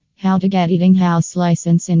How to get Eating House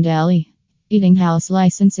license in Delhi. Eating house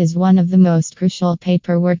license is one of the most crucial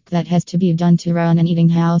paperwork that has to be done to run an eating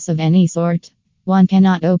house of any sort. One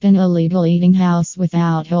cannot open a legal eating house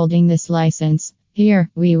without holding this license.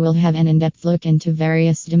 Here, we will have an in-depth look into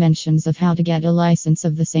various dimensions of how to get a license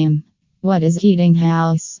of the same. What is eating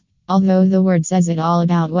house? Although the word says it all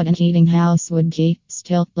about what an eating house would be,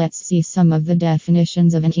 still, let's see some of the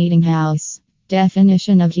definitions of an eating house.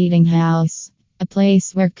 Definition of eating house. A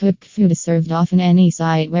place where cooked food is served, often any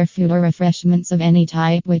site where food or refreshments of any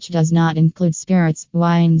type which does not include spirits,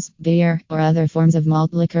 wines, beer, or other forms of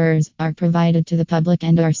malt liquors are provided to the public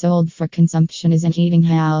and are sold for consumption is an eating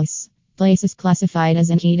house. Places classified as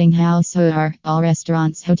an eating house are all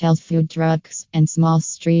restaurants, hotels, food trucks, and small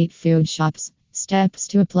street food shops. Steps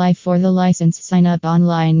to apply for the license. Sign up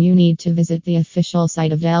online. You need to visit the official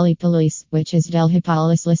site of Delhi Police, which is Delhi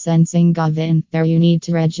Police Licensing Govin. There you need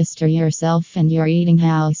to register yourself and your eating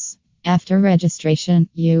house. After registration,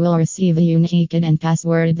 you will receive a unique ID and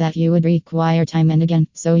password that you would require time and again,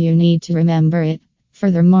 so you need to remember it.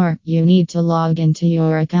 Furthermore, you need to log into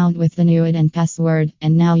your account with the new ID and password,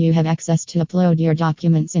 and now you have access to upload your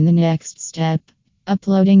documents in the next step.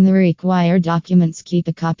 Uploading the required documents. Keep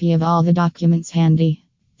a copy of all the documents handy.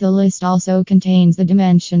 The list also contains the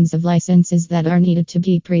dimensions of licenses that are needed to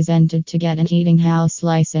be presented to get an eating house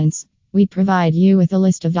license. We provide you with a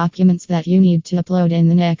list of documents that you need to upload in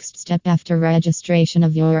the next step after registration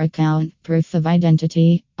of your account. Proof of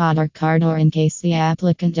identity, Aadhaar card, or in case the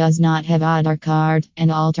applicant does not have Aadhaar card,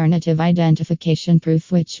 an alternative identification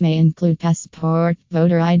proof which may include passport,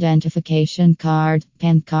 voter identification card,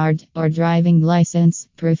 PAN card, or driving license.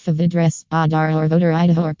 Proof of address, Aadhaar or voter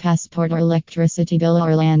ID or passport or electricity bill or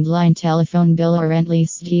landline telephone bill or rent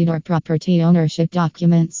lease deed or property ownership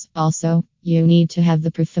documents. Also, you need to have the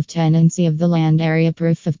proof of tenancy of the land area,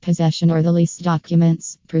 proof of possession or the lease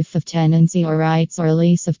documents, proof of tenancy or rights or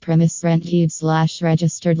lease of premise, rent deed /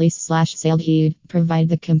 registered lease / sale deed. Provide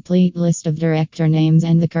the complete list of director names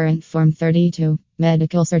and the current Form 32.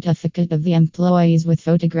 Medical certificate of the employees with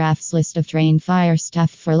photographs. List of trained fire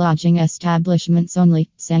staff for lodging establishments only.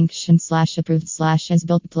 Sanctioned / approved / as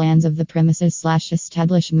built plans of the premises /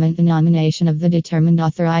 establishment. The nomination of the determined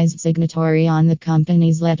authorized signatory on the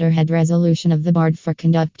company's letterhead. Resolution of the board for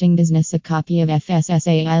conducting business. A copy of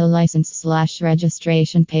FSSAI license /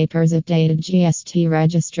 registration papers. Updated GST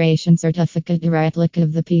registration certificate. A replica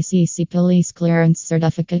of the PCC police clearance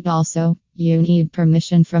certificate. Also, you need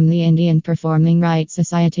permission from the Indian Performing Rights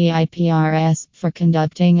Society IPRS for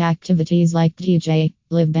conducting activities like DJ,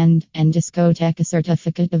 live band, and discotheque. A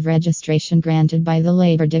certificate of registration granted by the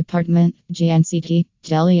Labour Department, GNCT,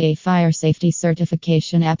 Delhi. A fire safety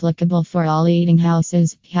certification applicable for all eating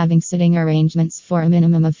houses, having sitting arrangements for a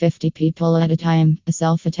minimum of 50 people at a time. A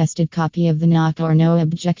self-attested copy of the knock or no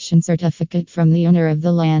objection certificate from the owner of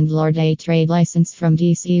the landlord. A trade license from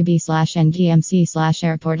DCB/NDMC/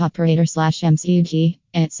 airport operator /MCD,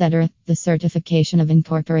 etc. The certification of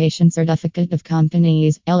incorporation. Certificate of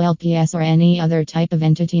companies, LLPS, or any other type of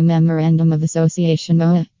entity. Memorandum of association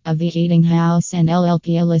MOA of the eating house and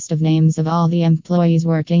LLP. A list of names of all the employees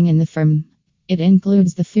working in the firm. It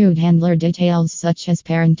includes the food handler details such as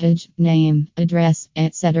parentage, name, address,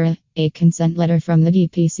 etc. A consent letter from the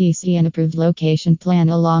DPCC, an approved location plan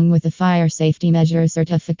along with a fire safety measure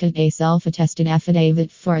certificate. A self-attested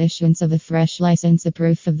affidavit for issuance of a fresh license. A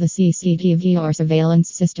proof of the CCTV or surveillance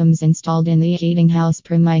systems installed in the eating house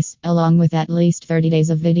premise, along with at least 30 days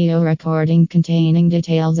of video recording containing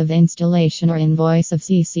details of installation or invoice of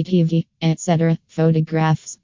CCTV, etc. Photographs.